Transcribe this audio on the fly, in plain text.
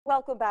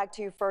Welcome back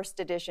to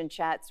First Edition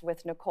Chats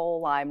with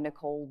Nicole. I'm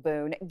Nicole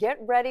Boone. Get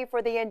ready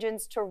for the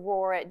engines to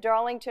roar at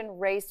Darlington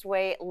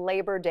Raceway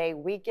Labor Day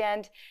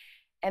weekend.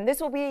 And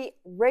this will be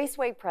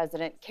Raceway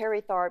President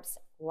Kerry Tharp's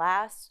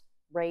last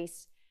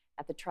race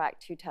at the track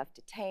Too Tough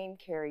to Tame.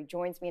 Kerry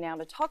joins me now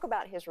to talk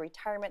about his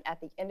retirement at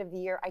the end of the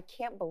year. I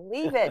can't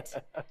believe it.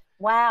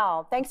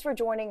 Wow. Thanks for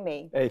joining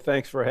me. Hey,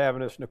 thanks for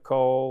having us,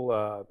 Nicole.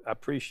 I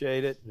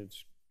appreciate it.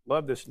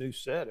 Love this new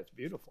set. It's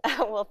beautiful.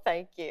 Well,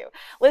 thank you.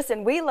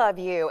 Listen, we love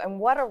you, and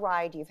what a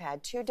ride you've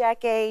had. 2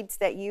 decades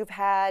that you've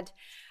had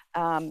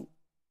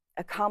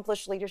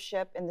accomplished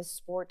leadership in the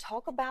sport.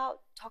 Talk about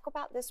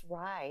this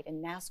ride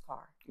in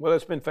NASCAR. Well,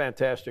 it's been a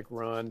fantastic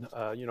run.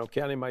 You know,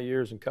 counting my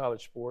years in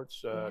college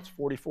sports, it's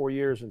 44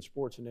 years in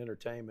sports and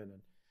entertainment,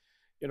 and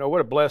you know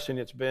what a blessing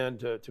it's been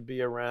to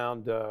be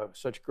around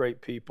such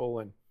great people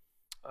and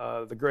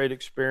the great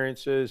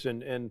experiences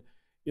and.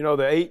 You know,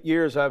 the 8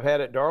 years I've had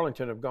at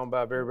Darlington have gone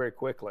by very, very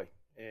quickly,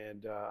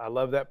 and I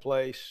love that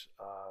place.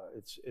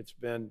 It's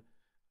been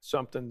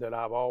something that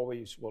I've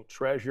always will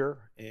treasure,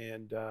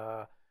 and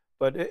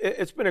but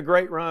it's been a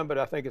great run. But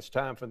I think it's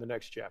time for the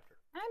next chapter.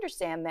 I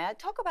understand that.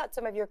 Talk about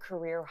some of your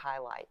career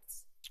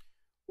highlights.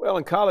 Well,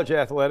 in college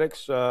athletics,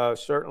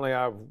 certainly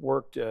I've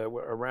worked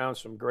around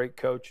some great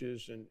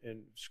coaches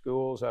in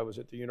schools. I was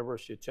at the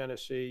University of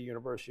Tennessee,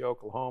 University of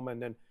Oklahoma,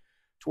 and then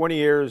 20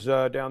 years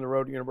down the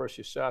road at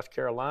University of South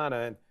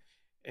Carolina.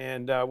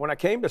 And when I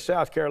came to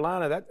South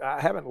Carolina, I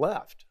haven't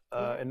left.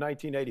 In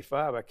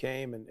 1985, I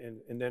came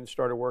and then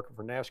started working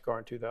for NASCAR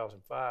in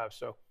 2005.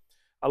 So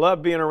I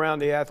love being around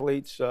the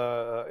athletes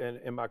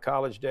in my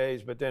college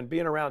days, but then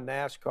being around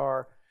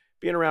NASCAR,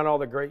 being around all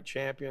the great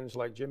champions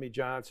like Jimmy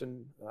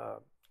Johnson,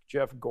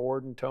 Jeff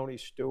Gordon, Tony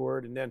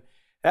Stewart, and then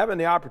having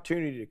the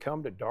opportunity to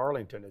come to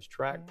Darlington as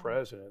track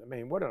president. I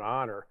mean, what an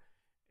honor.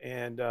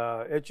 And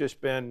it's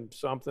just been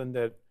something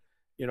that,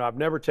 you know, I've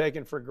never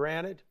taken for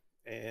granted,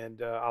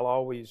 and I'll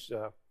always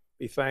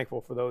be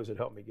thankful for those that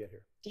helped me get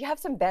here. Do you have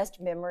some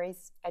best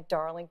memories at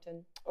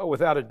Darlington? Oh,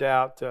 without a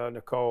doubt,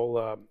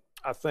 Nicole.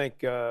 I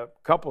think a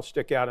couple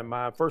stick out in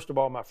mind. First of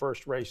all, my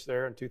first race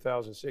there in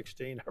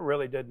 2016, I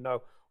really didn't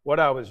know what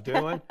I was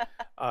doing.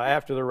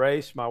 After the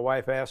race, my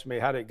wife asked me,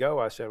 how'd it go?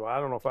 I said, well, I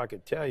don't know if I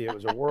could tell you. It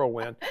was a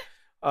whirlwind.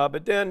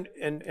 But then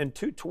in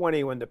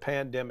 220, when the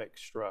pandemic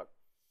struck,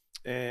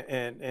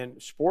 and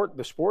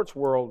the sports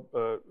world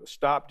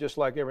stopped just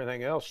like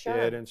everything else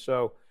did. And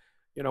so,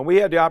 you know, we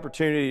had the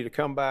opportunity to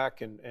come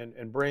back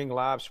and bring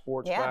live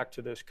sports back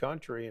to this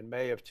country in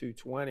May of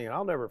 220. And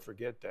I'll never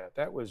forget that.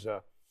 That was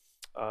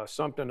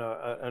something,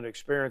 an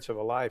experience of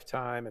a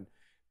lifetime. And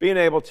being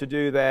able to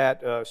do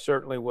that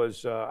certainly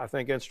was, I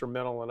think,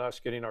 instrumental in us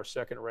getting our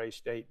second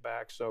race date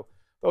back. So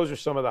those are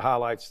some of the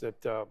highlights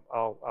that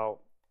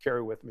I'll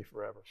carry with me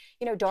forever.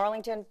 You know,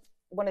 Darlington,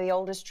 one of the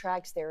oldest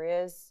tracks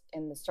there is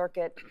in the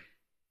circuit,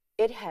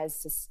 it has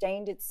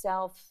sustained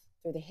itself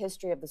through the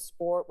history of the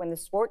sport. When the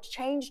sport's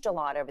changed a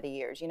lot over the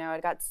years, you know,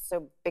 it got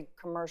so big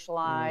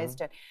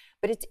commercialized,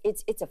 but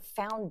it's a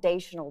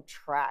foundational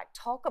track.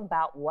 Talk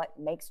about what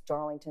makes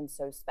Darlington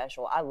so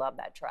special. I love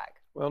that track.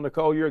 Well,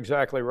 Nicole, you're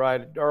exactly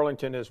right.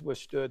 Darlington has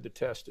withstood the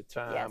test of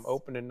time. Yes.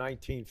 Opened in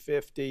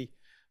 1950.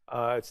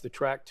 It's the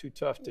track Too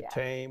Tough to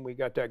Tame. We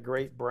got that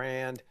great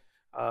brand.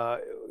 A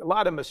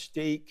lot of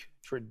mystique,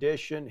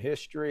 tradition,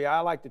 history.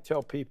 I like to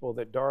tell people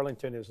that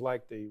Darlington is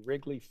like the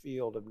Wrigley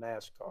Field of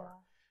NASCAR.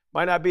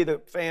 Might not be the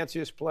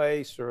fanciest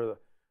place or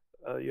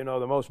you know,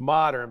 the most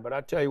modern, but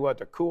I tell you what,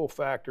 the cool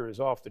factor is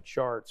off the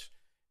charts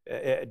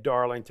at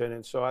Darlington,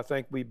 and so I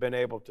think we've been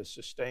able to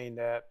sustain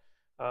that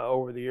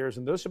over the years.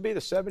 And this will be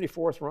the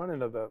 74th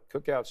running of the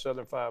Cookout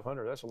Southern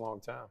 500. That's a long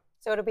time.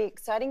 So it'll be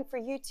exciting for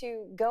you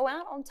to go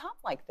out on top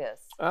like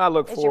this. I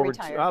look forward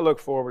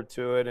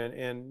to it,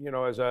 and you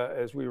know,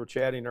 as we were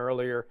chatting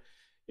earlier,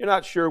 you're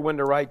not sure when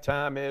the right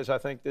time is. I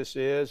think this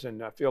is,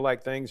 and I feel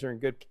like things are in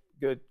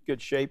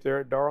good shape there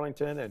at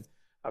Darlington, and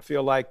I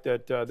feel like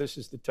that this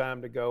is the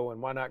time to go, and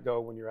why not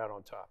go when you're out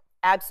on top?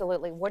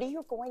 Absolutely. What are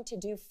you going to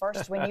do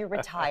first when you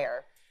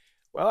retire?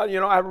 Well, you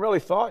know, I haven't really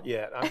thought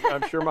yet.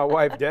 I'm sure my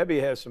wife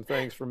Debbie has some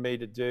things for me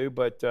to do,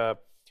 but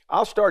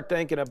I'll start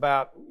thinking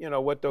about, you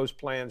know, what those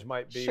plans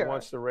might be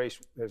once the race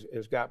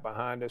has got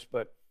behind us.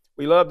 But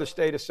we love the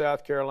state of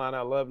South Carolina.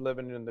 I love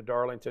living in the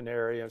Darlington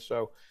area, and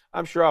so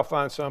I'm sure I'll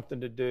find something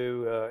to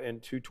do in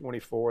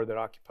 224 that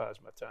occupies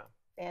my time.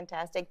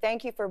 Fantastic.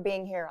 Thank you for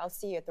being here. I'll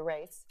see you at the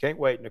race. Can't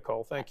wait,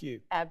 Nicole. Thank you.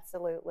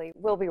 Absolutely.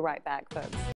 We'll be right back, folks.